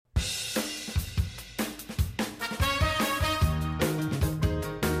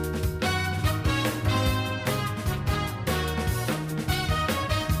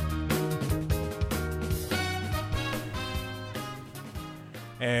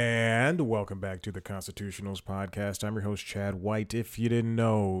And welcome back to the Constitutionals podcast. I'm your host, Chad White. If you didn't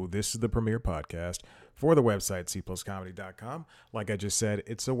know, this is the premier podcast for the website, cpluscomedy.com. Like I just said,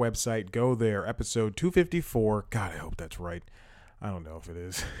 it's a website. Go there. Episode 254. God, I hope that's right. I don't know if it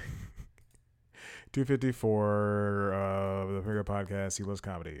is. 254 of the premier podcast, C Plus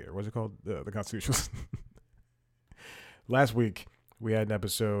Comedy. Or what's it called? The Constitutionals. Last week, we had an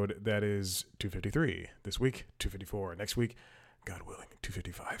episode that is 253. This week, 254. Next week, God willing,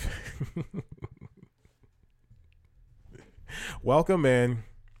 255. Welcome in.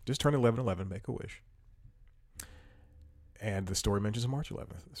 Just turn 11/11, make a wish. And the story mentions March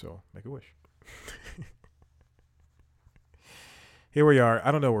 11th, so make a wish. Here we are.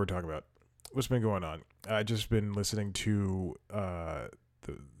 I don't know what we're talking about. What's been going on? I've just been listening to,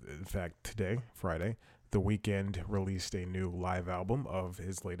 in fact, today, Friday, The Weeknd released a new live album of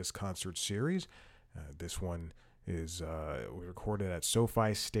his latest concert series. This one is we recorded at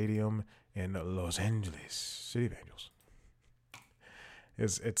SoFi Stadium in Los Angeles, City of Angels.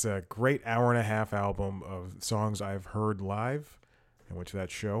 It's a great hour and a half album of songs I've heard live. I went to that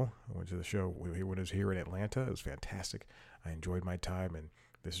show. I went to the show when it was here in Atlanta. It was fantastic. I enjoyed my time, and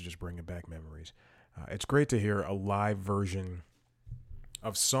this is just bringing back memories. It's great to hear a live version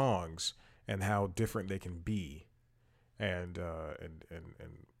of songs and how different they can be, and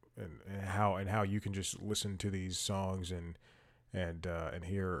how you can just listen to these songs and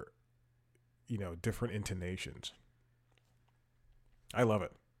hear, different intonations. I love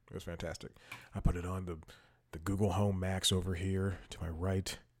it. It was fantastic. I put it on the Google Home Max over here to my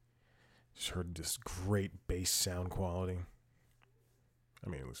right. Just heard this great bass sound quality. I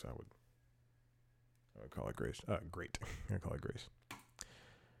mean, at least I would call it great. I call it Grace.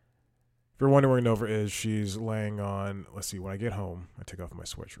 If you're wondering where Nova is, she's laying on, let's see, when I get home, I take off my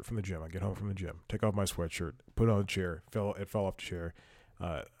sweatshirt from the gym. I get home from the gym, take off my sweatshirt, put it on the chair, it fell off the chair,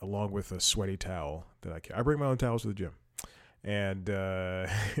 along with a sweaty towel that I bring my own towels to the gym. And, I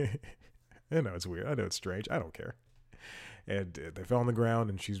know it's weird. I know it's strange. I don't care. And they fell on the ground,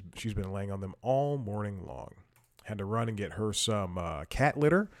 and she's been laying on them all morning long. Had to run and get her some cat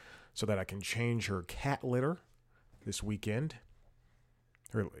litter so that I can change her cat litter this weekend.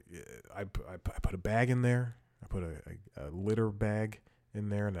 I put a bag in there. I put a litter bag in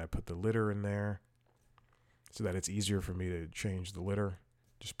there, and I put the litter in there so that it's easier for me to change the litter.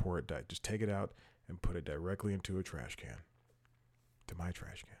 Just just take it out and put it directly into a trash can, to my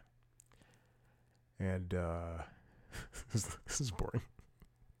trash can. And this is boring.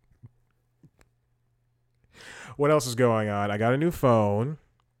 What else is going on? I got a new phone.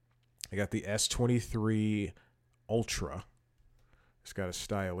 I got the S23 Ultra. It's got a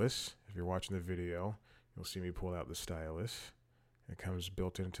stylus. If you're watching the video, you'll see me pull out the stylus. It comes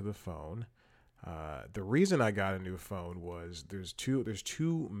built into the phone. The reason I got a new phone was there's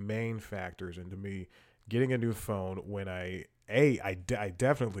two main factors into me getting a new phone when I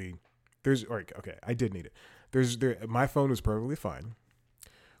definitely I did need it. My phone was perfectly fine,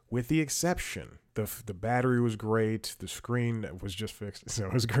 with the exception the battery was great, the screen was just fixed, so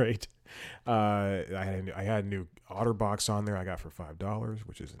it was great. I had a new OtterBox on there I got for $5,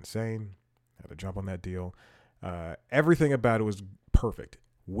 which is insane. I had to jump on that deal. Everything about it was perfect,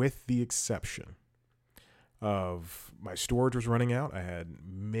 with the exception of my storage was running out. I had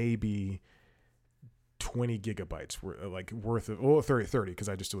maybe 20 gigabytes worth of 30 because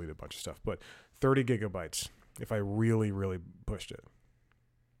I just deleted a bunch of stuff, but 30 gigabytes if I really, really pushed it.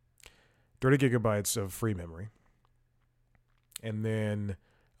 30 gigabytes of free memory. And then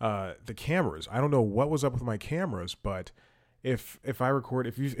the cameras. I don't know what was up with my cameras, but if I record,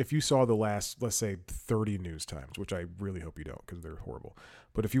 if you saw the last, let's say, 30 news times, which I really hope you don't because they're horrible,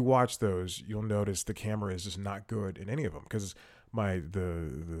 but if you watch those, you'll notice the camera is just not good in any of them because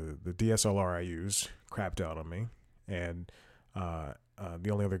the DSLR I use crapped out on me, and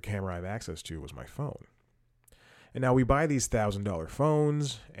the only other camera I have access to was my phone. And now we buy these $1,000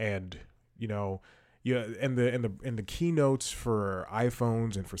 phones, and and the keynotes for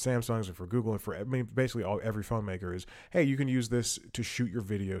iPhones and for Samsungs and for Google and for basically every phone maker is, hey, you can use this to shoot your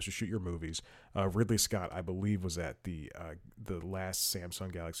videos, to shoot your movies. Ridley Scott, I believe, was at the last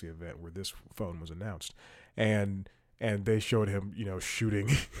Samsung Galaxy event where this phone was announced, and they showed him, shooting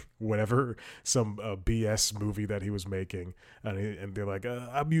whatever, some BS movie that he was making, and they're like,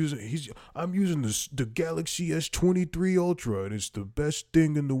 I'm using the Galaxy S23 Ultra, and it's the best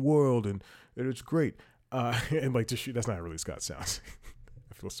thing in the world, and it's great. And to shoot, that's not really Scott sounds.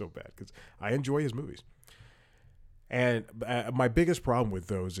 I feel so bad because I enjoy his movies. And my biggest problem with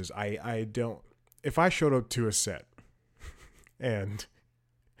those is I don't. If I showed up to a set, and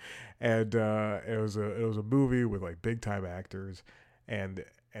it was a movie with big time actors, and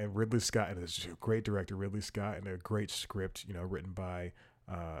Ridley Scott, and this a great director, Ridley Scott, and a great script, written by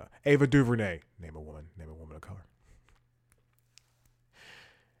Ava DuVernay. Name a woman of color.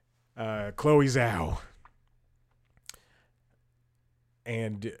 Chloe Zhao.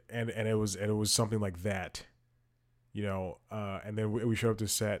 And it was something like that, and then we showed up to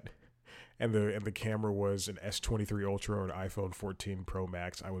set, and the camera was an S23 Ultra or an iPhone 14 Pro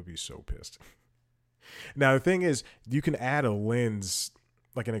Max. I would be so pissed. Now the thing is, you can add a lens,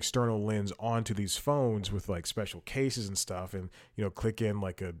 like an external lens, onto these phones with like special cases and stuff, and click in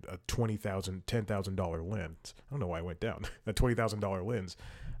like a $10,000 lens. I don't know why I went down. A $20,000 lens,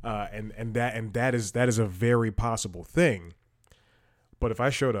 and that is a very possible thing. But if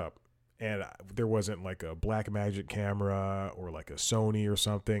I showed up and there wasn't like a Blackmagic camera or like a Sony or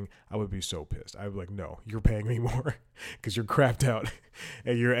something, I would be so pissed. I would be like, no, you're paying me more because you're crapped out,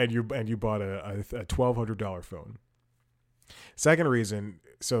 and you bought a $1,200 phone. Second reason,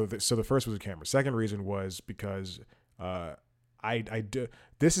 so the first was a camera. Second reason was because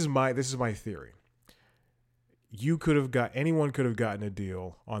this is my theory. Anyone could have gotten a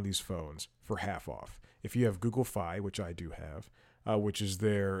deal on these phones for half off if you have Google Fi, which I do have. Which is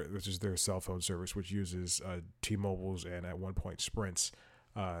their cell phone service, which uses T-Mobile's and at one point Sprint's,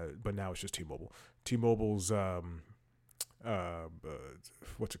 but now it's just T-Mobile. T-Mobile's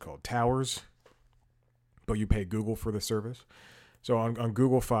what's it called? Towers, but you pay Google for the service. So on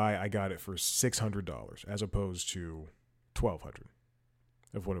Google Fi, I got it for $600 as opposed to $1,200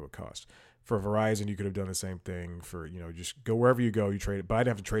 of what it would cost. For Verizon, you could have done the same thing for, just go wherever you go, you trade it. But I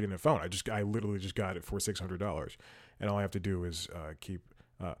didn't have to trade in a phone. I literally just got it for $600. And all I have to do is keep,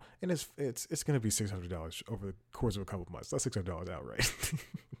 and it's going to be $600 over the course of a couple of months. That's $600 outright.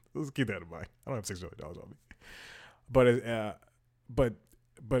 Let's keep that in mind. I don't have $600 on me. But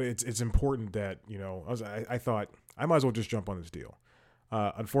it's important that, I thought I might as well just jump on this deal.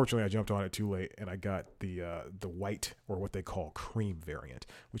 Unfortunately, I jumped on it too late, and I got the white, or what they call cream variant,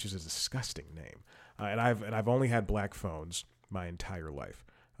 which is a disgusting name. And I've only had black phones my entire life.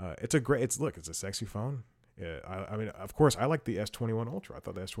 It's a sexy phone. I mean, of course, I like the S21 Ultra. I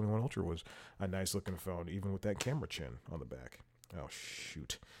thought the S21 Ultra was a nice looking phone, even with that camera chin on the back. Oh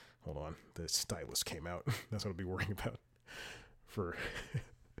shoot! Hold on, the stylus came out. That's what I'll be worrying about for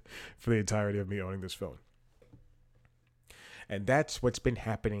the entirety of me owning this phone. And that's what's been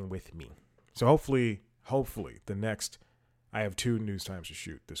happening with me. So hopefully, I have 2 news times to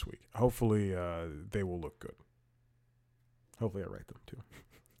shoot this week. Hopefully, they will look good. Hopefully, I write them too.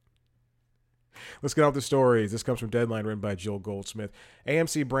 Let's get off the stories. This comes from Deadline, written by Jill Goldsmith.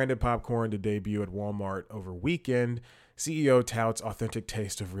 AMC branded popcorn to debut at Walmart over weekend. CEO touts authentic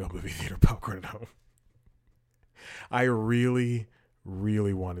taste of real movie theater popcorn at home. I really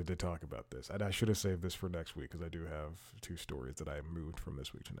wanted to talk about this. And I should have saved this for next week because I do have 2 stories that I moved from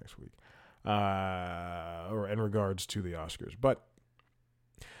this week to next week. Or in regards to the Oscars. But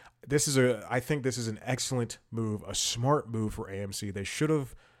I think this is an excellent move, a smart move for AMC. They should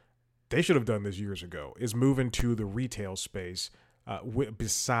have done this years ago, is move into the retail space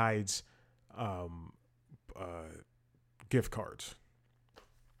besides gift cards.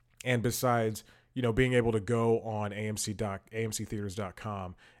 And besides, being able to go on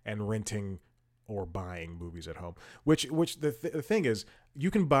AMCtheaters.com and renting or buying movies at home. Which the thing is,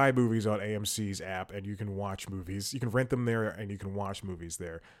 you can buy movies on AMC's app and you can watch movies. You can rent them there and you can watch movies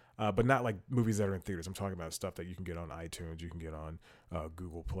there. But not like movies that are in theaters. I'm talking about stuff that you can get on iTunes, you can get on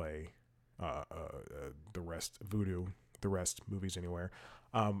Google Play, the rest, Vudu, the rest, Movies Anywhere.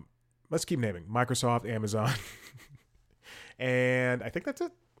 Let's keep naming. Microsoft, Amazon. And I think that's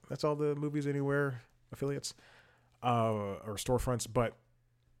it. That's all the Movies Anywhere affiliates or storefronts. But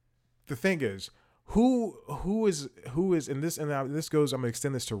the thing is, who is, and this goes, I'm going to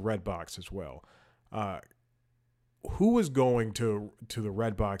extend this to Redbox as well. Who is going to the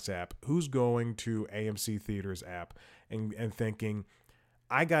Redbox app? Who's going to AMC Theaters app and thinking,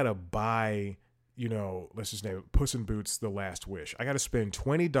 I got to buy, let's just name it, Puss in Boots: The Last Wish. I got to spend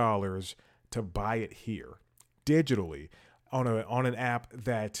 $20 to buy it here digitally on an app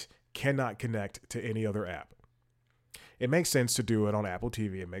that cannot connect to any other app. It makes sense to do it on Apple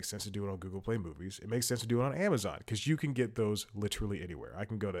TV. It makes sense to do it on Google Play Movies. It makes sense to do it on Amazon because you can get those literally anywhere. I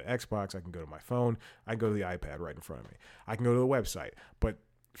can go to Xbox. I can go to my phone. I can go to the iPad right in front of me. I can go to the website. But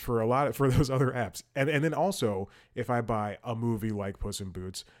for those other apps, and then also if I buy a movie like Puss in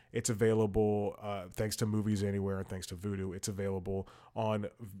Boots, it's available thanks to Movies Anywhere and thanks to Vudu. It's available on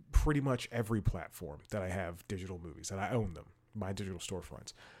pretty much every platform that I have digital movies, and I own them, my digital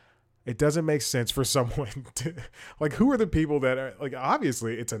storefronts. It doesn't make sense for someone to, like, who are the people that are, like,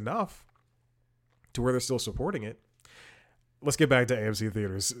 obviously it's enough to where they're still supporting it. let's get back to AMC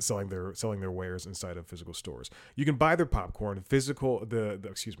theaters selling their wares inside of physical stores. You can buy their popcorn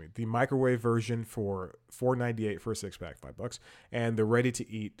the microwave version for $4.98 for a 6-pack, $5, and the ready to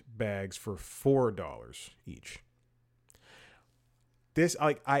eat bags for $4 each. This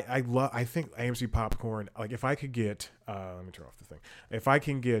I think AMC popcorn, like if I could get let me turn off the thing. If I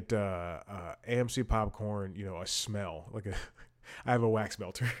can get AMC popcorn, a smell like a I have a wax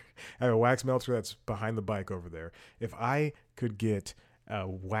melter. I have a wax melter that's behind the bike over there. If I could get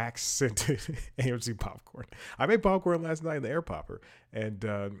wax scented AMC popcorn, I made popcorn last night in the air popper, and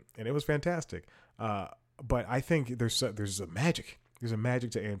it was fantastic. But I think there's a magic. There's a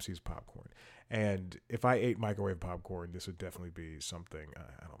magic to AMC's popcorn, and if I ate microwave popcorn, this would definitely be something.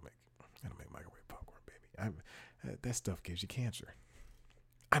 I don't make microwave popcorn, baby. That stuff gives you cancer.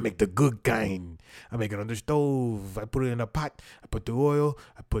 I make the good kind. I make it on the stove. I put it in a pot. I put the oil.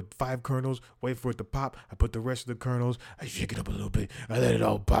 I put 5 kernels. Wait for it to pop. I put the rest of the kernels. I shake it up a little bit. I let it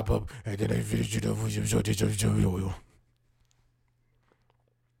all pop up. And then I finish it up with some oil.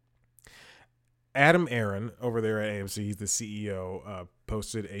 Adam Aaron over there at AMC, he's the CEO,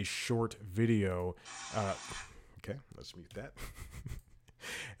 posted a short video. Okay, let's mute that.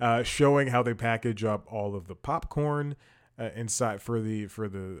 Showing how they package up all of the popcorn inside for whatever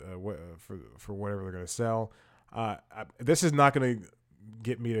they're going to sell. This is not going to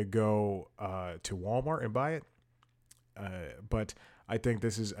get me to go to Walmart and buy it, but I think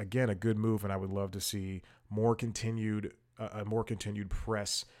this is again a good move, and I would love to see more continued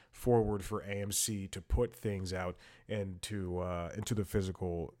press forward for AMC to put things out into the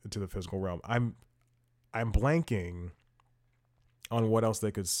physical realm. I'm blanking on what else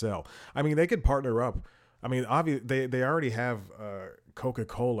they could sell. I mean, they could partner up. I mean, obviously, they already have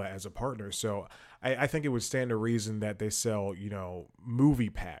Coca-Cola as a partner, so I think it would stand to reason that they sell, movie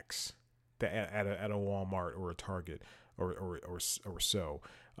packs at a Walmart or a Target or so.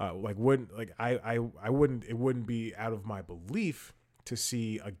 It wouldn't be out of my belief to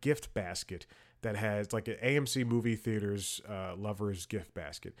see a gift basket that has like an AMC movie theaters lovers gift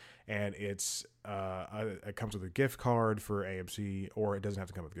basket, and it comes with a gift card for AMC, or it doesn't have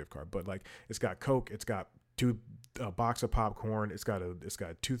to come with a gift card, but like it's got Coke, it's got a box of popcorn, it's got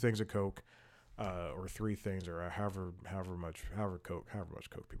 2 things of Coke, or 3 things, or however much Coke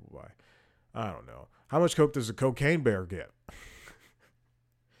people buy. I don't know how much Coke does a cocaine bear get.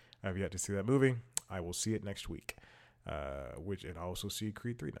 I've yet to see that movie. I will see it next week, and I'll also see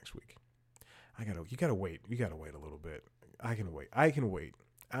Creed 3 next week. You gotta wait a little bit. I can wait. I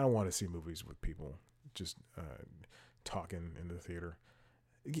don't want to see movies with people just talking in the theater.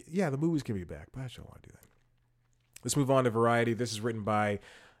 Yeah, the movies can be back, but I just don't want to do that. Let's move on to Variety. This is written by,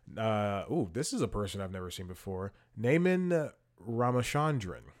 this is a person I've never seen before. Naaman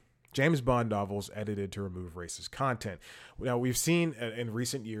Ramachandran. James Bond novels edited to remove racist content. Now we've seen in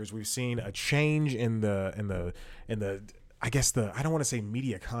recent years, a change in the I guess I don't want to say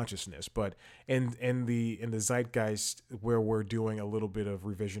media consciousness, but in the zeitgeist where we're doing a little bit of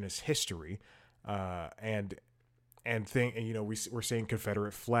revisionist history, we're seeing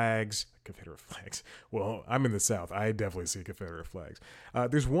Confederate flags. Well, I'm in the South. I definitely see Confederate flags.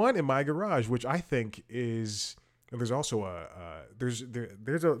 There's one in my garage, which I think is. And there's also there's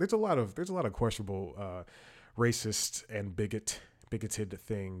a lot of questionable racist and bigoted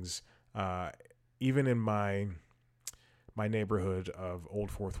things, even in my neighborhood of Old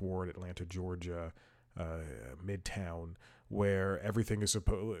Fourth Ward, Atlanta, Georgia, Midtown, where everything is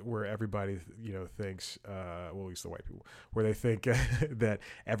where everybody thinks, well, at least the white people, where they think that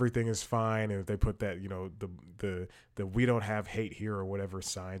everything is fine, and if they put that the we don't have hate here or whatever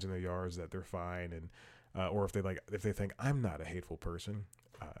signs in their yards, that they're fine, and or if they think I'm not a hateful person,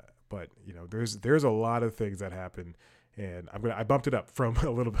 but there's a lot of things that happen, and I bumped it up from a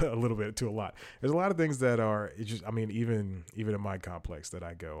little bit to a lot. There's a lot of things that are even in my complex that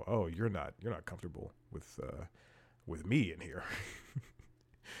I go, oh, you're not comfortable with me in here.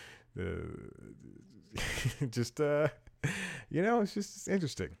 It's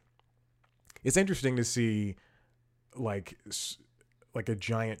interesting. It's interesting to see like a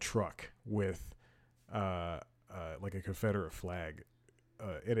giant truck with like a Confederate flag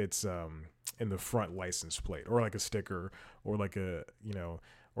in its in the front license plate, or like a sticker, or like a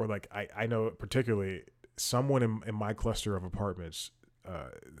or like I know particularly someone in my cluster of apartments,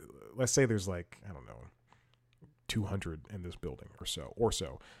 let's say there's like, I don't know, 200 in this building or so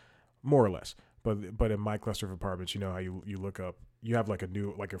more or less, but in my cluster of apartments, how you look up, you have like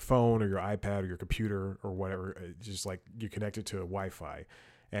your phone or your iPad or your computer or whatever, just like you connect it to a Wi-Fi.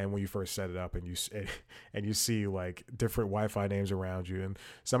 And when you first set it up, and you see like different Wi-Fi names around you, and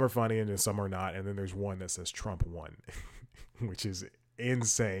some are funny and then some are not, and then there's one that says Trump won. which is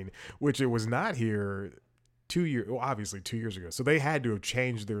insane. Which it was not here 2 years. Well, obviously 2 years ago. So they had to have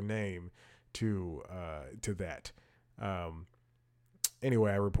changed their name to that.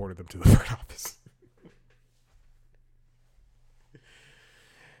 Anyway, I reported them to the front office.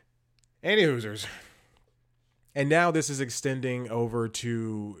 Any Hoosers. And now this is extending over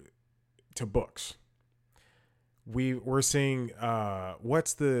to books. We're seeing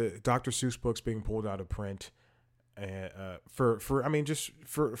what's the Dr. Seuss books being pulled out of print for I mean just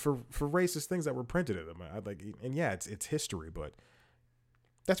for racist things that were printed in them. And yeah, it's history, but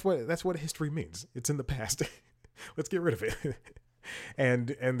that's what history means. It's in the past. Let's get rid of it.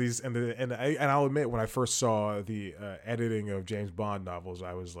 and I'll admit, when I first saw the editing of James Bond novels,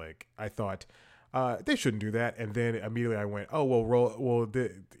 I thought they shouldn't do that, and then immediately I went, oh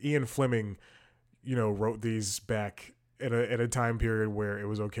Ian Fleming, wrote these back in a time period where it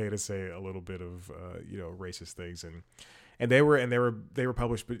was okay to say a little bit of racist things, and they were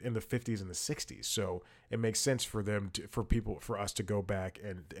published in the 50s and the 60s, so it makes sense for us to go back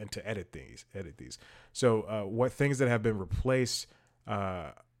and to edit these. So what things that have been replaced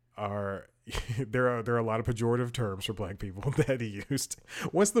are there are a lot of pejorative terms for black people that he used.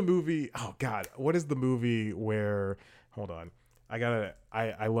 What's the movie? Oh God, what is the movie where? Hold on,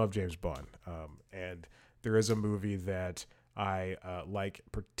 I love James Bond, and there is a movie that I like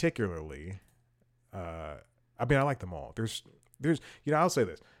particularly. I mean, I like them all. There's I'll say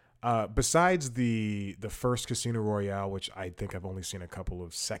this. Besides the first Casino Royale, which I think I've only seen a couple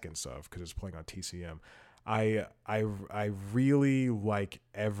of seconds of because it's playing on TCM, I really like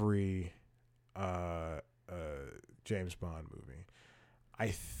every James Bond movie. I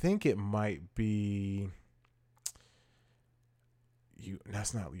think it might be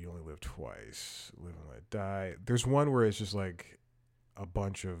that's not You Only Live Twice, Live and Let Die. There's one where it's just like a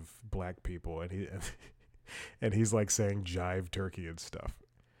bunch of black people and he's like saying jive turkey and stuff.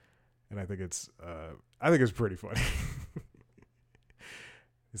 And I think it's pretty funny.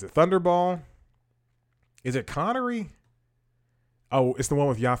 Is it Thunderball? Is it Connery? Oh, it's the one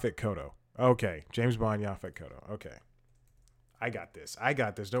with Yaphet Kotto. Okay, James Bond, Yaphet Kotto. Okay. I got this.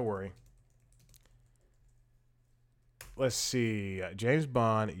 Don't worry. Let's see. James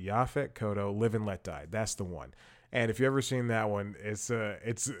Bond, Yaphet Kotto, Live and Let Die. That's the one. And if you've ever seen that one, it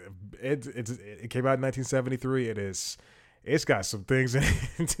came out in 1973. It's got some things in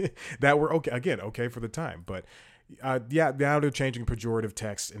it that were okay for the time. But now they're changing pejorative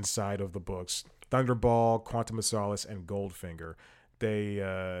text inside of the books. Thunderball, Quantum of Solace, and Goldfinger.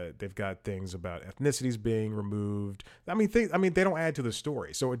 They've got things about ethnicities being removed. I mean, they don't add to the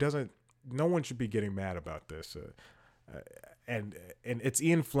story, so it doesn't. No one should be getting mad about this. And it's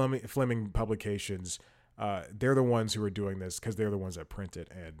Ian Fleming Publications. They're the ones who are doing this because they're the ones that print it,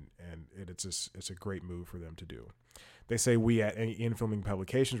 and it's a great move for them to do. They say, we at Ian Fleming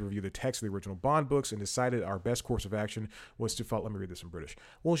Publications review the text of the original Bond books and decided our best course of action was to follow. Let me read this in British.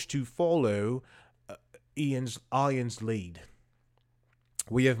 Was to follow Ian's lead.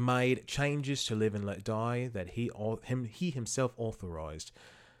 We have made changes to Live and Let Die that he himself authorized.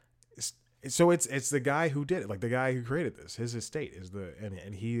 So it's the guy who did it, like the guy who created this. His estate is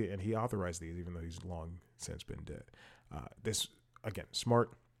and he authorized these, even though he's long since been dead. This again,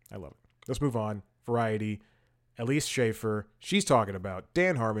 smart. I love it. Let's move on. Variety. Elise Schaefer, she's talking about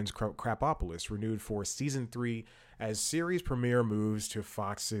Dan Harmon's Crapopolis renewed for season 3 as series premiere moves to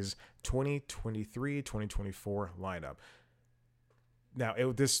Fox's 2023-2024 lineup. Now,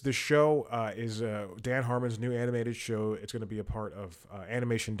 this show is Dan Harmon's new animated show. It's going to be a part of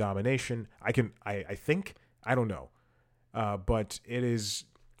Animation Domination. I think, I don't know, but it is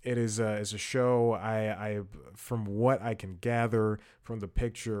a show. I from what I can gather from the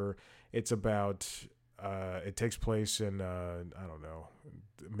picture, it's about. It takes place in I don't know,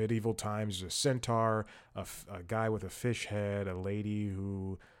 medieval times. A centaur, a guy with a fish head, a lady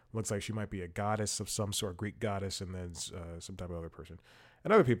who looks like she might be a goddess of some sort, Greek goddess, and then some type of other person,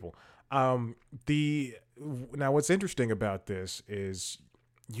 and other people. Now, what's interesting about this is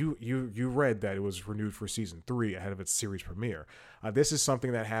you read that it was renewed for season 3 ahead of its series premiere. This is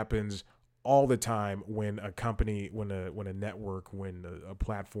something that happens all the time when a company, when a network, when a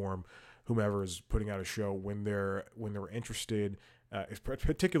platform, whomever is putting out a show, when they're interested,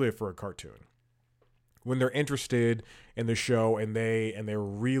 particularly for a cartoon. When they're interested in the show and they're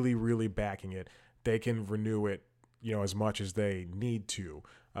really, really backing it, they can renew it, as much as they need to,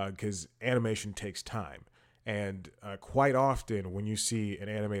 because animation takes time. And quite often, when you see an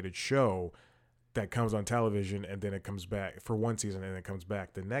animated show that comes on television and then it comes back for one season and it comes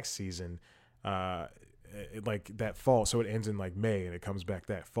back the next season, like that fall, so it ends in like May and it comes back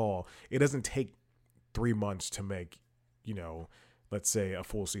that fall. It doesn't take 3 months to make let's say a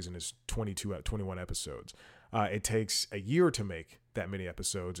full season is 21 episodes. It takes a year to make that many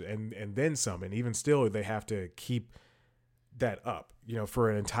episodes and then some. And even still, they have to keep that up. For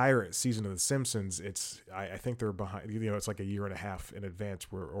an entire season of The Simpsons, I think they're behind. It's like a year and a half in advance,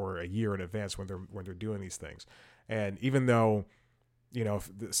 or a year in advance when they're doing these things. And even though,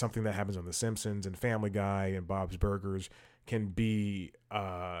 something that happens on The Simpsons and Family Guy and Bob's Burgers can be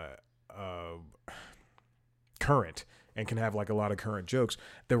current and can have like a lot of current jokes,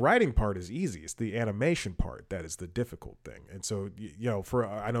 the writing part is easy. It's the animation part that is the difficult thing. And so,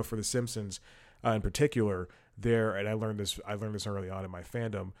 I know for The Simpsons in particular, and I learned this early on in my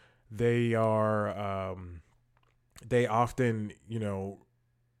fandom, they often,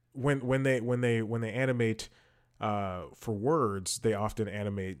 when they animate for words, they often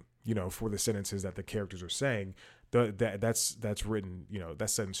animate, for the sentences that the characters are saying. That's written,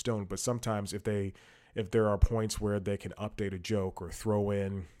 that's set in stone. But sometimes if there are points where they can update a joke or throw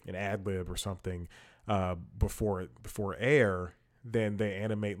in an ad lib or something before air, then they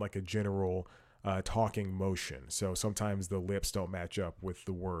animate like a general talking motion. So sometimes the lips don't match up with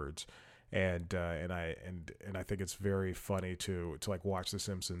the words, and I think it's very funny to like watch The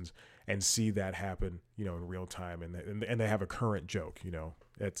Simpsons and see that happen, in real time, and they have a current joke.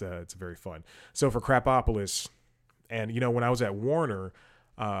 It's very fun. So for Crapopolis, and when I was at Warner,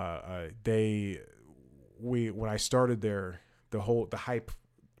 when I started there, the hype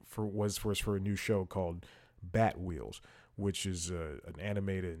was for a new show called Bat Wheels, which is an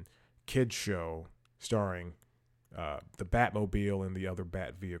animated kids show starring the Batmobile and the other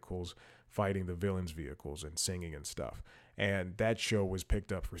Bat vehicles fighting the villains' vehicles and singing and stuff. And that show was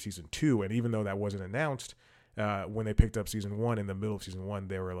picked up for season 2. And even though that wasn't announced, when they picked up season 1, in the middle of season 1,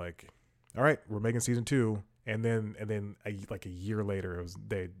 they were like, "All right, we're making season 2." And then like a year later, it was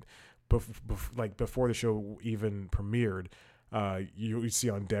before the show even premiered, you see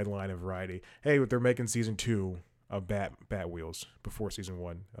on Deadline and Variety, hey, they're making season 2 of Bat Wheels before season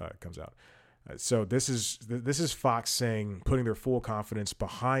 1 comes out. So this is Fox putting their full confidence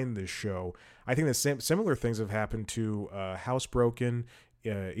behind this show. I think that similar things have happened to Housebroken,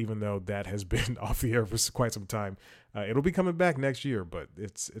 even though that has been off the air for quite some time. It'll be coming back next year, but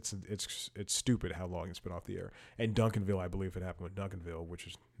it's stupid how long it's been off the air. And Duncanville, I believe it happened with Duncanville, which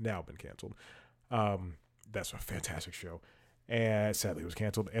has now been canceled. That's a fantastic show, and sadly it was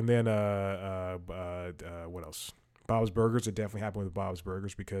canceled. And then what else? Bob's Burgers. It definitely happened with Bob's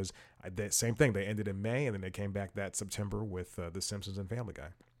Burgers because that same thing. They ended in May, and then they came back that September with The Simpsons and Family Guy.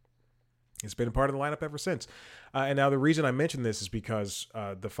 It's been a part of the lineup ever since. And now the reason I mention this is because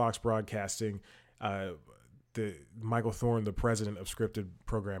the Fox Broadcasting, the Michael Thorne, the president of scripted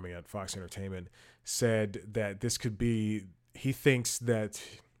programming at Fox Entertainment, said that this could be. He thinks that,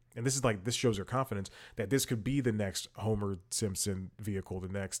 and this shows their confidence, that this could be the next Homer Simpson vehicle, the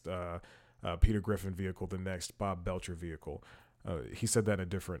next Peter Griffin vehicle, the next Bob Belcher vehicle. He said that in a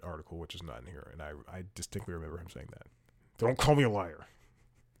different article, which is not in here, and I distinctly remember him saying that. Don't call me a liar.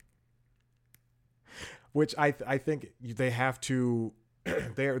 Which I think they have to.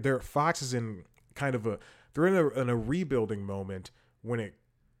 Fox is in kind of they're in a rebuilding moment when it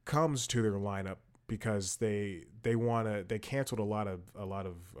comes to their lineup, because they canceled a lot of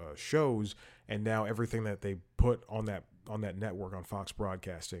shows, and now everything that they put on that network on Fox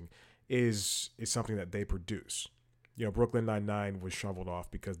Broadcasting is something that they produce. Brooklyn Nine-Nine was shoveled off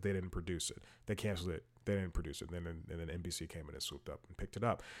because they didn't produce it. They canceled it. They didn't produce it. And then NBC came in and swooped up and picked it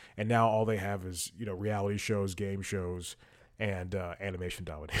up. And now all they have is, reality shows, game shows, and animation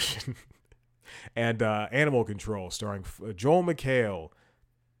domination. And Animal Control, starring Joel McHale.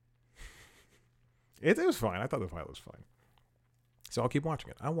 It was fine. I thought the pilot was fine. So I'll keep watching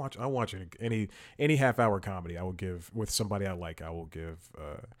it. I'll watch it. Any half-hour comedy I will give with somebody I like, I will give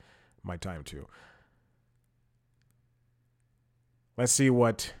my time to. Let's see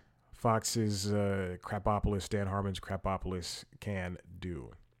what Fox's Crapopolis, Dan Harmon's Crapopolis, can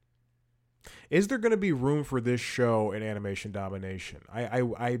do. Is there going to be room for this show in animation domination?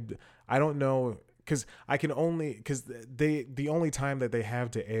 I don't know, because the only time that they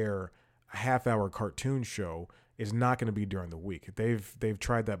have to air a half-hour cartoon show is not going to be during the week. They've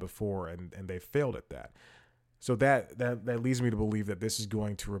tried that before and they failed at that. So that leads me to believe that this is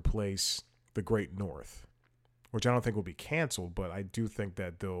going to replace The Great North, which I don't think will be canceled, but I do think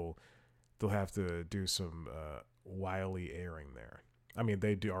that they'll have to do some wily airing there. I mean,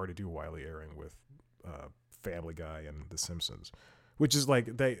 they already do wily airing with Family Guy and The Simpsons, which is like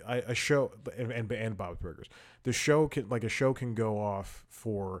a show, and Bob's Burgers. A show can go off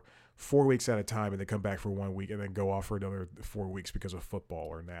for 4 weeks at a time and then come back for 1 week and then go off for another 4 weeks because of football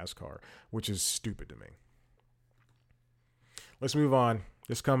or NASCAR, which is stupid to me. Let's move on.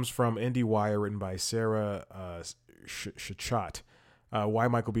 This comes from IndieWire, written by Sarah Shachat. Why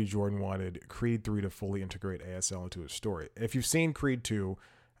Michael B. Jordan wanted Creed 3 to fully integrate ASL into his story. If you've seen Creed 2,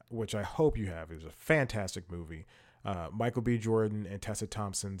 which I hope you have, it was a fantastic movie. Michael B. Jordan and Tessa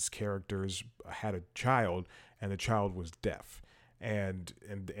Thompson's characters had a child, and the child was deaf.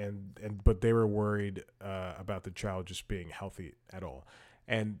 But they were worried about the child just being healthy at all.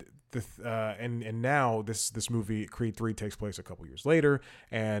 And now this movie Creed 3 takes place a couple years later,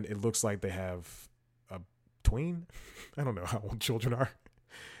 and it looks like they have a tween. I don't know how old children are.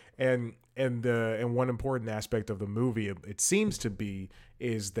 And one important aspect of the movie, it seems to be,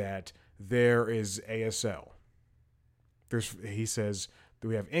 is that there is ASL. He says that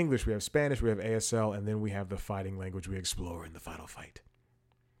we have English, we have Spanish, we have ASL, and then we have the fighting language we explore in the final fight.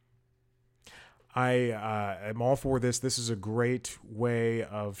 I am all for this. This is a great way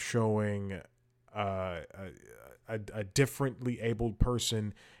of showing a differently abled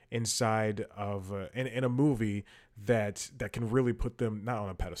person inside of in a movie that can really put them not on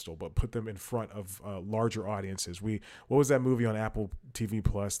a pedestal, but put them in front of larger audiences. What was that movie on Apple TV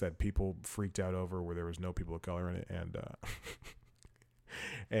Plus that people freaked out over, where there was no people of color in it, and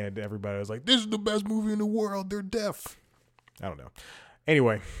and everybody was like, "This is the best movie in the world. They're deaf." I don't know.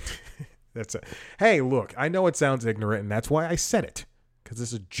 Anyway. That's it. Hey, look, I know it sounds ignorant, and that's why I said it, because this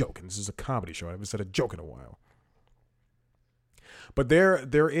is a joke, and this is a comedy show. I haven't said a joke in a while. But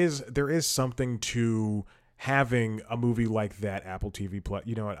there is something to having a movie like that, Apple TV Plus.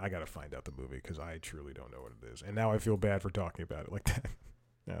 You know what? I got to find out the movie, because I truly don't know what it is. And now I feel bad for talking about it like that.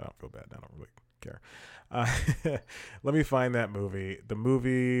 No, I don't feel bad. I don't really care. Let me find that movie. The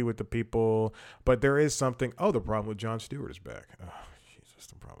movie with the people. But there is something. Oh, the problem with Jon Stewart is back. Oh, Jesus,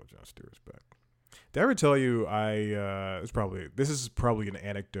 the problem with Jon Stewart's back. Did I ever tell you this is probably an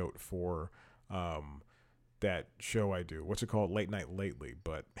anecdote for that show I do. What's it called? Late Night Lately.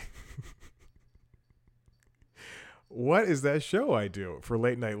 But what is that show I do for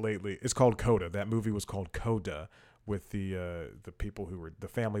Late Night Lately? It's called Coda. That movie was called Coda, with the people who were the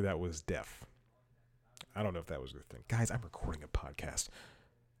family that was deaf. I don't know if that was the thing. Guys, I'm recording a podcast.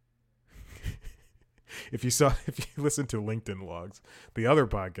 If you listen to LinkedIn Logs, the other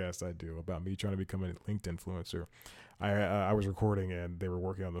podcast I do about me trying to become a LinkedIn influencer, I was recording, and they were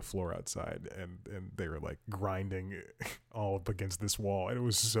working on the floor outside, and they were like grinding all up against this wall, and it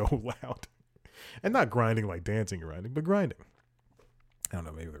was so loud. And not grinding like dancing grinding, but grinding. I don't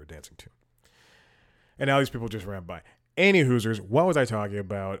know, maybe they were dancing too. And now these people just ran by. Any Hoosers, what was I talking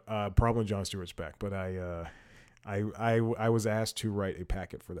about? Probably Jon Stewart's back, but I was asked to write a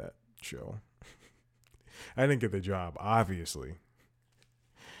packet for that show. I didn't get the job, obviously.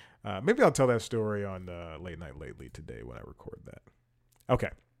 Maybe I'll tell that story on Late Night Lately today when I record that. Okay,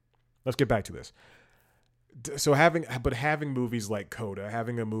 let's get back to this. So having movies like Coda,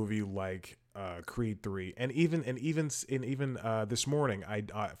 having a movie like Creed 3, and even this morning,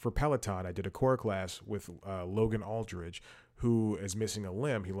 for Peloton, I did a core class with Logan Aldridge, who is missing a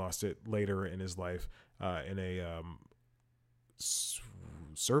limb. He lost it later in his life in a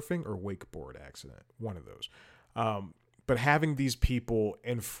surfing or wakeboard accident, one of those. But having these people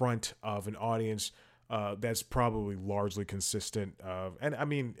in front of an audience that's probably largely consistent of, and I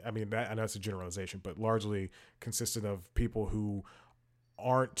mean that, I know it's a generalization, but largely consistent of people who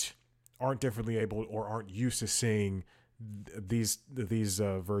aren't differently able or aren't used to seeing these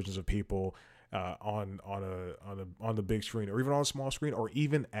versions of people on the big screen, or even on a small screen, or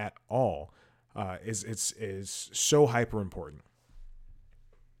even at all, is so hyper important.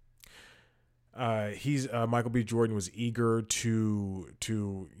 Michael B. Jordan was eager to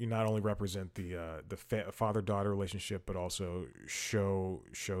not only represent the father-daughter relationship, but also show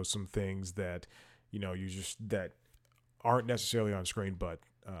some things that that aren't necessarily on screen, but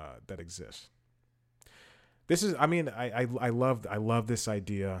that exist. This is, I love this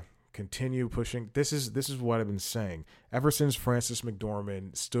idea. Continue pushing. This is what I've been saying ever since Frances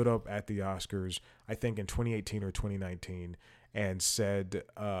McDormand stood up at the Oscars, I think in 2018 or 2019, and said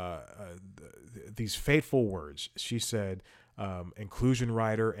these fateful words. She said, "Inclusion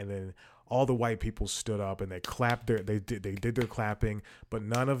rider," and then all the white people stood up and they clapped. They did their clapping, but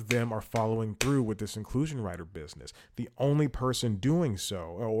none of them are following through with this inclusion rider business. The only person doing so,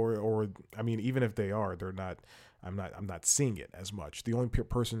 or even if they are, they're not. I'm not seeing it as much. The only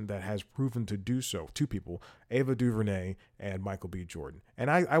person that has proven to do so, two people, Ava DuVernay and Michael B. Jordan.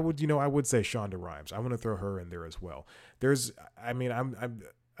 And I would say Shonda Rhimes. I want to throw her in there as well.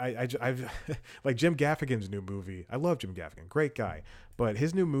 I've like Jim Gaffigan's new movie. I love Jim Gaffigan, great guy, but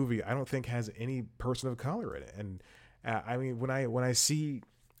his new movie I don't think has any person of color in it. And when I see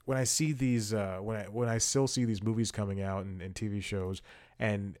when I see these when I still see these movies coming out and TV shows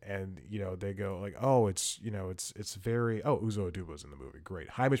and they go like, oh, it's it's very, oh, Uzo Aduba's in the movie, great,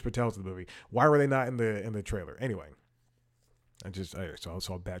 Hamish Patel's in the movie, why were they not in the trailer anyway? So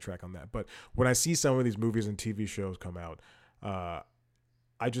I'll backtrack on that. But when I see some of these movies and TV shows come out,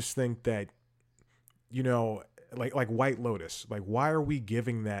 I just think that, like White Lotus, like, why are we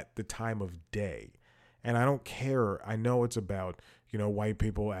giving that the time of day? And I don't care. I know it's about, white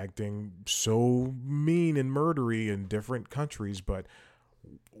people acting so mean and murdery in different countries, but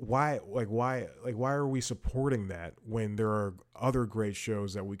why are we supporting that when there are other great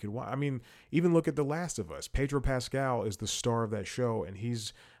shows that we could watch? I mean, even look at The Last of Us. Pedro Pascal is the star of that show, and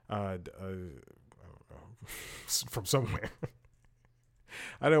he's I don't know, from somewhere.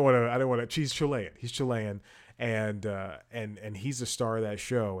 I don't want to. He's Chilean. He's Chilean, and he's the star of that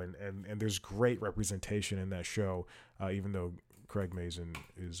show, and there's great representation in that show. Even though Craig Mazin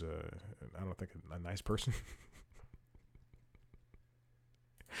is, I don't think a nice person.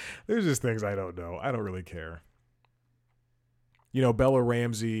 There's just things I don't know. I don't really care. Bella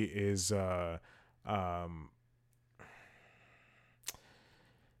Ramsey is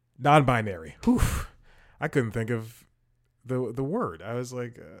non-binary. Whew. I couldn't think of the word. I was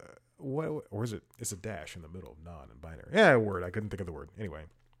like, what? Or is it? It's a dash in the middle of non and binary. Yeah, a word. I couldn't think of the word. Anyway,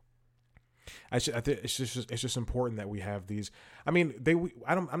 I think it's just important that we have these. I mean,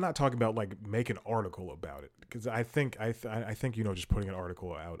 I'm not talking about like make an article about it, because I think just putting an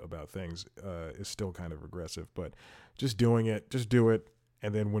article out about things is still kind of regressive. But just doing it, just do it,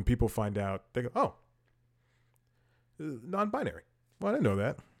 and then when people find out, they go, oh, non-binary. Well, I didn't know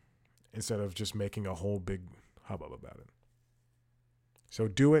that. Instead of just making a whole big hubbub about it. So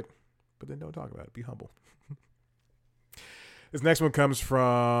do it, but then don't talk about it. Be humble. This next one comes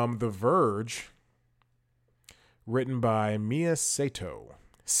from The Verge, written by Mia Sato.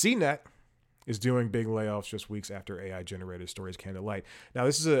 CNET is doing big layoffs just weeks after AI-generated stories came to light. Now,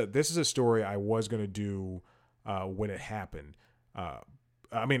 this is a story I was going to do when it happened.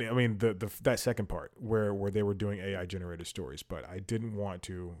 I mean that second part where they were doing AI-generated stories, but I didn't want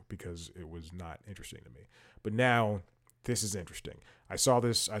to because it was not interesting to me. But now this is interesting. I saw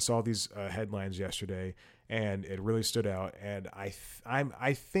these headlines yesterday, and it really stood out. And I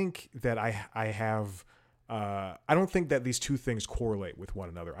think that I have. I don't think that these two things correlate with one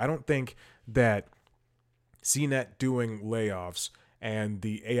another. I don't think that CNET doing layoffs and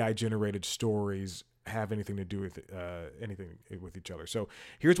the AI-generated stories have anything to do with anything with each other. So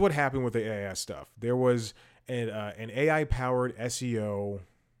here's what happened with the AI stuff. There was an AI-powered SEO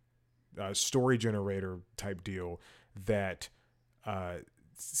story generator type deal that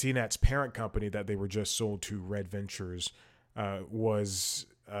CNET's parent company that they were just sold to, Red Ventures, was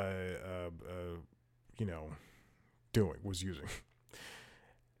using.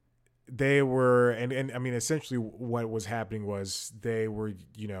 They were, and I mean, essentially what was happening was they were,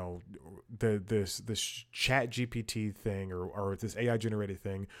 this chat GPT thing or this AI generated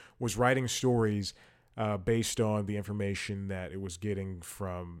thing was writing stories based on the information that it was getting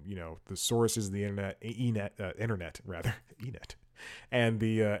from, the sources of the internet, Enet, and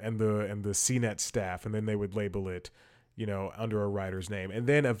the CNET staff, and then they would label it, under a writer's name, and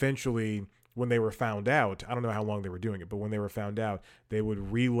then eventually, when they were found out, I don't know how long they were doing it, but when they were found out, they would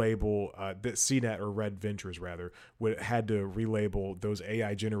relabel the CNET, or Red Ventures rather, had to relabel those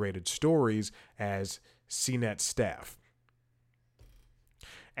AI generated stories as CNET staff.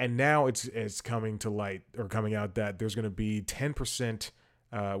 And now it's coming to light, or coming out, that there's going to be 10%,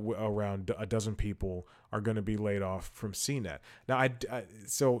 around a dozen people are going to be laid off from CNET. Now,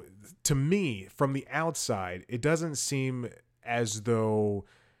 so to me, from the outside, it doesn't seem as though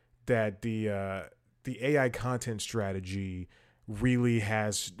that the AI content strategy really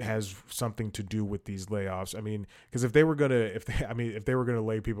has something to do with these layoffs. I mean, because if they were gonna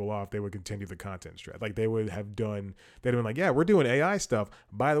lay people off, they would continue the content strat. Like they'd have been like, yeah, we're doing AI stuff.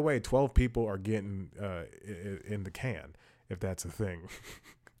 By the way, 12 people are getting in the can, if that's a thing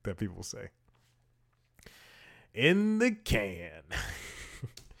that people say. In the can,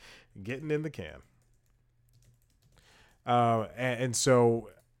 getting in the can. And so.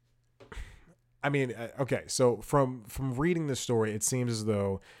 I mean, okay, so from reading this story, it seems as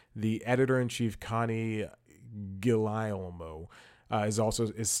though the editor-in-chief, Connie Guglielmo, is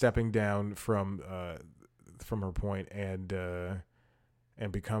stepping down from her point and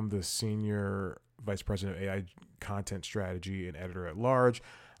become the senior vice president of AI content strategy and editor at large.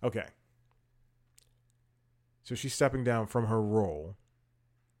 Okay, so she's stepping down from her role,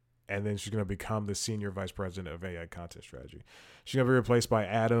 and then she's going to become the senior vice president of AI content strategy. She's going to be replaced by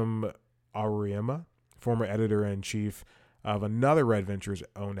Adam Auriemma, former editor-in-chief of another Red Ventures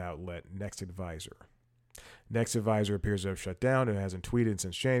owned outlet, Next Advisor. Next Advisor appears to have shut down and hasn't tweeted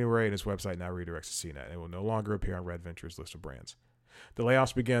since January, and its website now redirects to CNET. It will no longer appear on Red Ventures' list of brands. The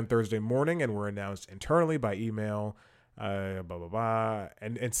layoffs began Thursday morning and were announced internally by email, blah, blah, blah.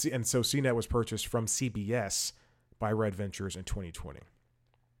 And so CNET was purchased from CBS by Red Ventures in 2020.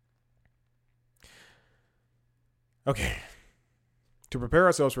 Okay. To prepare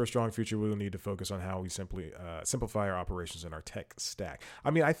ourselves for a strong future, we will need to focus on how we simply simplify our operations and our tech stack.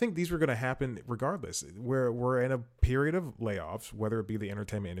 I mean, I think these were going to happen regardless. We're in a period of layoffs, whether it be the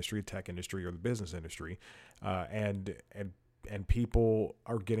entertainment industry, tech industry, or the business industry, and people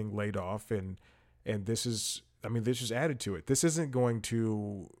are getting laid off, and this is added to it. This isn't going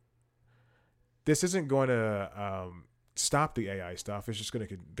to stop the AI stuff. They're just going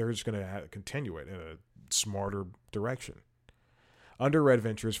to continue it in a smarter direction. Under Red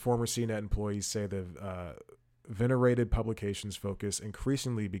Ventures, former CNET employees say the venerated publications focus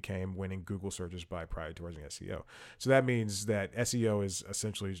increasingly became winning Google searches by prioritizing SEO. So that means that SEO is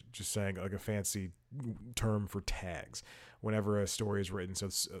essentially just saying like a fancy term for tags. Whenever a story is written, so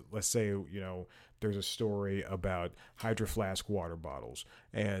let's say there's a story about Hydro Flask water bottles,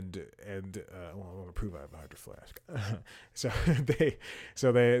 and I want to prove I have a Hydro Flask.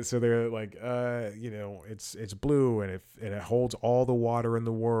 they're like it's blue and it holds all the water in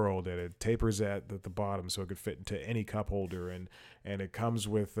the world, and it tapers at the bottom so it could fit into any cup holder, and it comes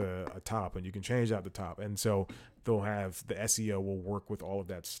with a top, and you can change out the top, and so they'll have the SEO will work with all of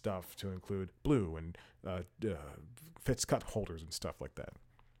that stuff to include blue and fits cup holders and stuff like that.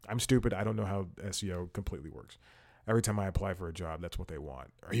 I'm stupid. I don't know how SEO completely works. Every time I apply for a job, that's what they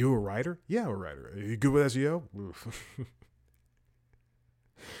want. Are you a writer? Yeah, I'm a writer. Are you good with SEO?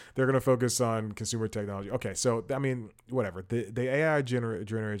 They're going to focus on consumer technology. Okay, so, I mean, whatever. The AI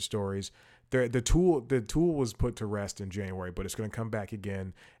generated stories, the tool was put to rest in January, but it's going to come back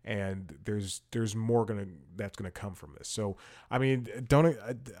again, and there's more that's going to come from this. So, I mean,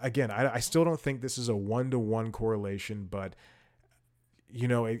 I still don't think this is a 1-to-1 correlation, but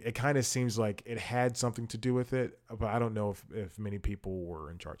it kind of seems like it had something to do with it, but I don't know if many people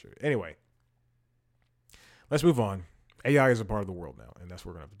were in charge of it. Anyway, let's move on. AI is a part of the world now, and that's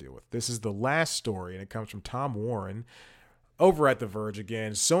what we're going to have to deal with. This is the last story, and it comes from Tom Warren over at The Verge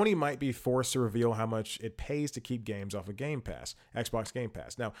again. Sony might be forced to reveal how much it pays to keep games off of Xbox Game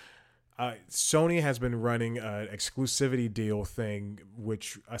Pass. Now, Sony has been running an exclusivity deal thing,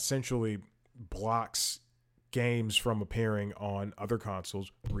 which essentially blocks games from appearing on other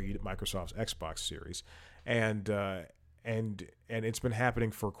consoles, read Microsoft's Xbox Series, and it's been happening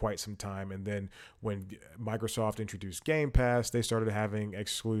for quite some time. And then when Microsoft introduced Game Pass, they started having not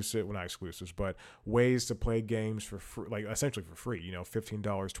exclusives, but ways to play games for free, like essentially for free. $15,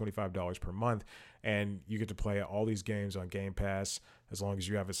 $25 per month, and you get to play all these games on Game Pass as long as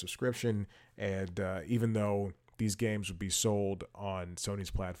you have a subscription. And even though these games would be sold on Sony's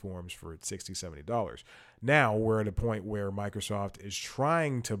platforms for $60, $70. Now we're at a point where Microsoft is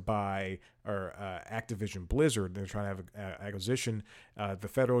trying to buy Activision Blizzard. They're trying to have an acquisition. The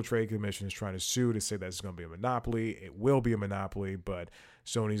Federal Trade Commission is trying to sue to say that it's going to be a monopoly. It will be a monopoly, but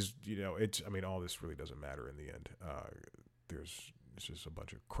Sony's, all this really doesn't matter in the end. It's just a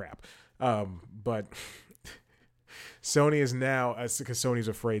bunch of crap. But Sony is now, because Sony's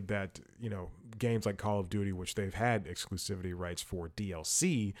afraid that, games like Call of Duty, which they've had exclusivity rights for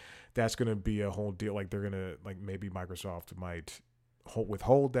DLC, that's going to be a whole deal. Like they're going to, maybe Microsoft might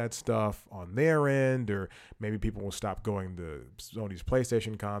withhold that stuff on their end, or maybe people will stop going to Sony's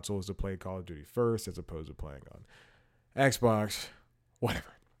PlayStation consoles to play Call of Duty first as opposed to playing on Xbox,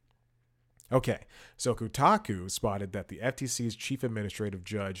 whatever. Okay, so Kotaku spotted that the FTC's chief administrative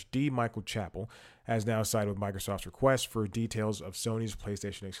judge, D. Michael Chappell, has now sided with Microsoft's request for details of Sony's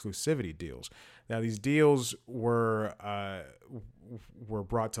PlayStation exclusivity deals. Now, these deals were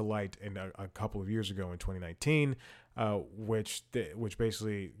brought to light in a couple of years ago in 2019, which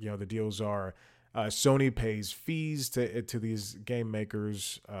basically, the deals are Sony pays fees to these game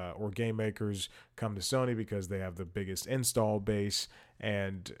makers, or game makers come to Sony because they have the biggest install base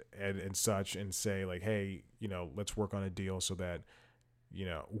and such, and say like, hey, let's work on a deal so that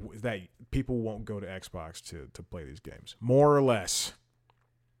that people won't go to Xbox to play these games, more or less.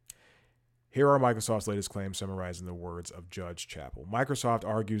 Here are Microsoft's latest claims summarized in the words of Judge Chappell. Microsoft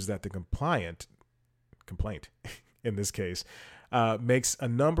argues that the complaint in this case makes a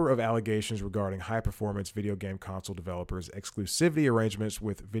number of allegations regarding high-performance video game console developers' exclusivity arrangements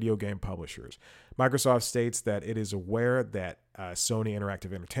with video game publishers. Microsoft states that it is aware that Sony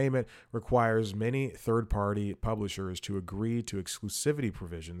Interactive Entertainment requires many third-party publishers to agree to exclusivity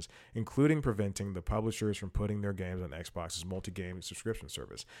provisions, including preventing the publishers from putting their games on Xbox's multi-game subscription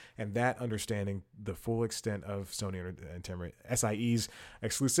service. And that understanding the full extent of Sony Entertainment, SIE's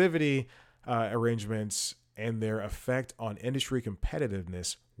exclusivity arrangements and their effect on industry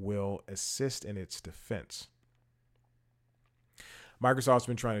competitiveness will assist in its defense. Microsoft's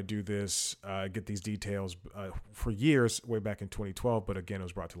been trying to do this, get these details for years, way back in 2012, but again, it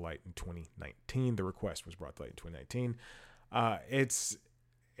was brought to light in 2019. The request was brought to light in 2019. It's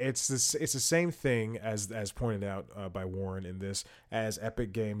the same thing as pointed out by Warren in this as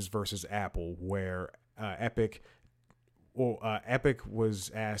Epic Games versus Apple, where Epic was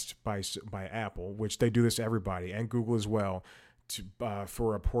asked by Apple, which they do this to everybody, and Google as well, to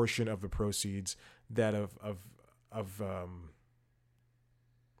for a portion of the proceeds that of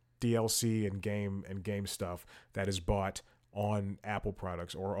DLC and game stuff that is bought on Apple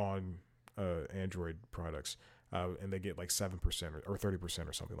products or on Android products, and they get like 7% or 30%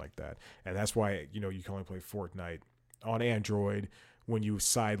 or something like that. And that's why you can only play Fortnite on Android when you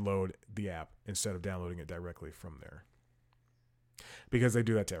sideload the app instead of downloading it directly from there, because they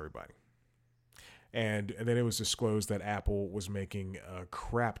do that to everybody. And then it was disclosed that Apple was making a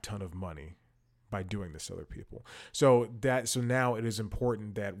crap ton of money by doing this to other people. So now it is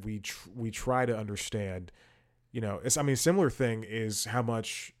important that we try to understand, similar thing is how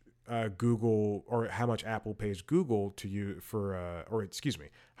much Google or how much Apple pays Google to you for,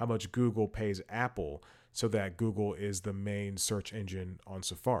 how much Google pays Apple so that Google is the main search engine on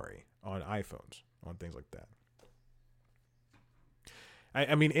Safari, on iPhones, on things like that.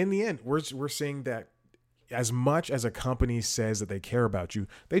 I mean, in the end, we're seeing that as much as a company says that they care about you,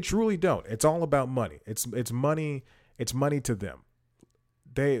 they truly don't. It's all about money. It's money. It's money to them.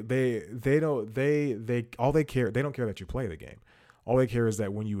 They don't care that you play the game. All they care is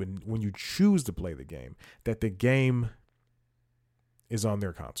that when you choose to play the game, that the game is on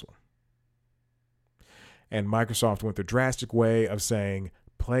their console. And Microsoft went the drastic way of saying,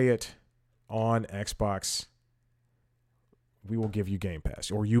 play it on Xbox. We will give you Game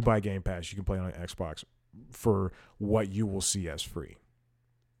Pass, or you buy Game Pass, you can play it on Xbox for what you will see as free.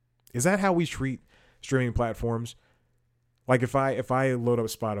 Is that how we treat streaming platforms? Like if I load up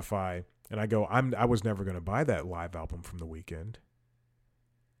Spotify and I go, I was never going to buy that live album from The Weeknd,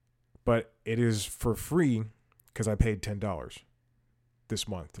 but it is for free because I paid $10 this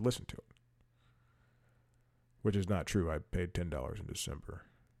month to listen to it, which is not true. I paid $10 in December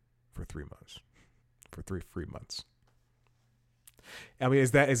for 3 months, for 3 free months. I mean,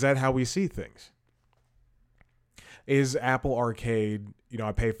 is that how we see things? Is Apple Arcade,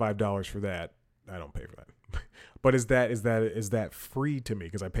 I pay $5 for that. I don't pay for that. But is that free to me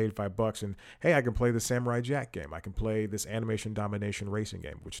because I paid $5 and hey, I can play the Samurai Jack game. I can play this Animation Domination racing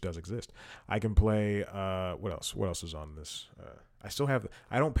game, which does exist. I can play what else? What else is on this? I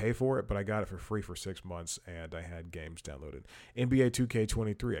don't pay for it, but I got it for free for 6 months and I had games downloaded. NBA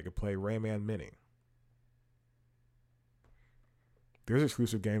 2K23, I could play Rayman Mini. There's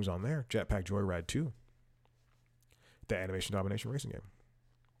exclusive games on there. Jetpack Joyride 2. The Animation Domination racing game.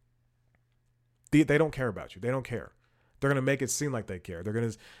 They don't care about you. They don't care. They're gonna make it seem like they care. They're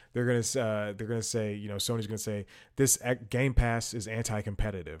gonna say, Sony's gonna say this Game Pass is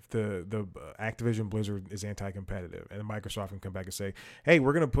anti-competitive. The Activision Blizzard is anti-competitive, and Microsoft can come back and say, hey,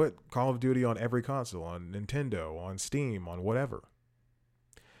 we're gonna put Call of Duty on every console, on Nintendo, on Steam, on whatever.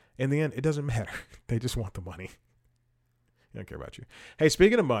 In the end, it doesn't matter. They just want the money. They don't care about you. Hey,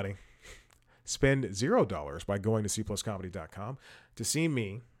 speaking of money, spend $0 by going to cpluscomedy.com to see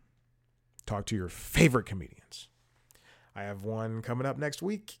me talk to your favorite comedians. I have one coming up next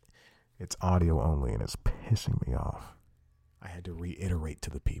week. It's audio only, and it's pissing me off. I had to reiterate to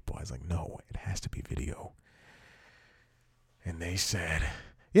the people. I was like, no, it has to be video. And they said,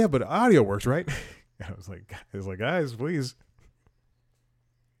 yeah, but audio works, right? And I was like, guys, please.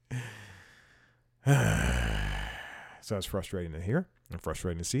 So it's frustrating to hear, and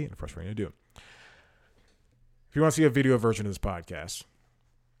frustrating to see, and frustrating to do. If you want to see a video version of this podcast,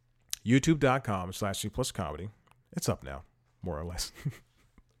 youtube.com/cpluscomedy. It's up now, more or less,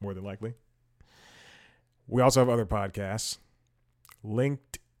 more than likely. We also have other podcasts.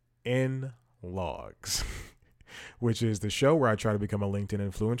 LinkedIn Logs, which is the show where I try to become a LinkedIn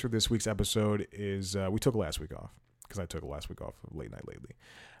influencer. This week's episode is, we took last week off because I took last week off of late night lately.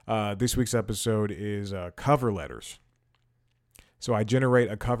 This week's episode is cover letters. So I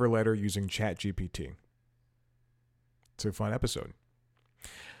generate a cover letter using ChatGPT. It's a fun episode.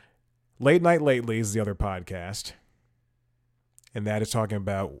 Late Night Lately is the other podcast, and that is talking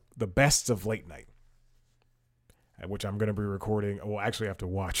about the best of late night, which I'm going to be recording. Well, actually, I have to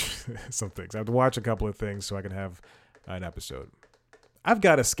watch some things. I have to watch a couple of things so I can have an episode. I've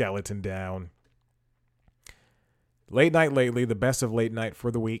got a skeleton down. Late Night Lately, the best of late night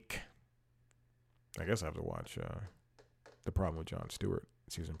for the week. I guess I have to watch The Problem with Jon Stewart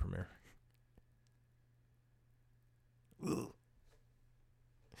season premiere. Ugh.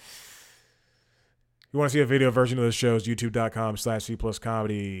 You want to see a video version of the shows,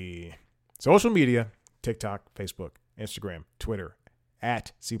 youtube.com/C+comedy. Social media, TikTok, Facebook, Instagram, Twitter,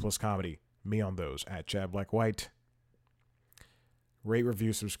 @C+comedy. Me on those, @Chad Black White. Rate,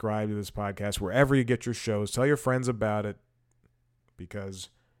 review, subscribe to this podcast wherever you get your shows. Tell your friends about it,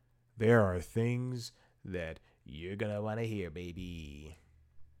 because there are things that you're going to want to hear, baby.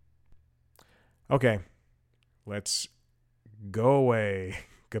 Okay, let's go away.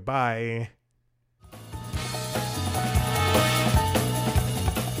 Goodbye.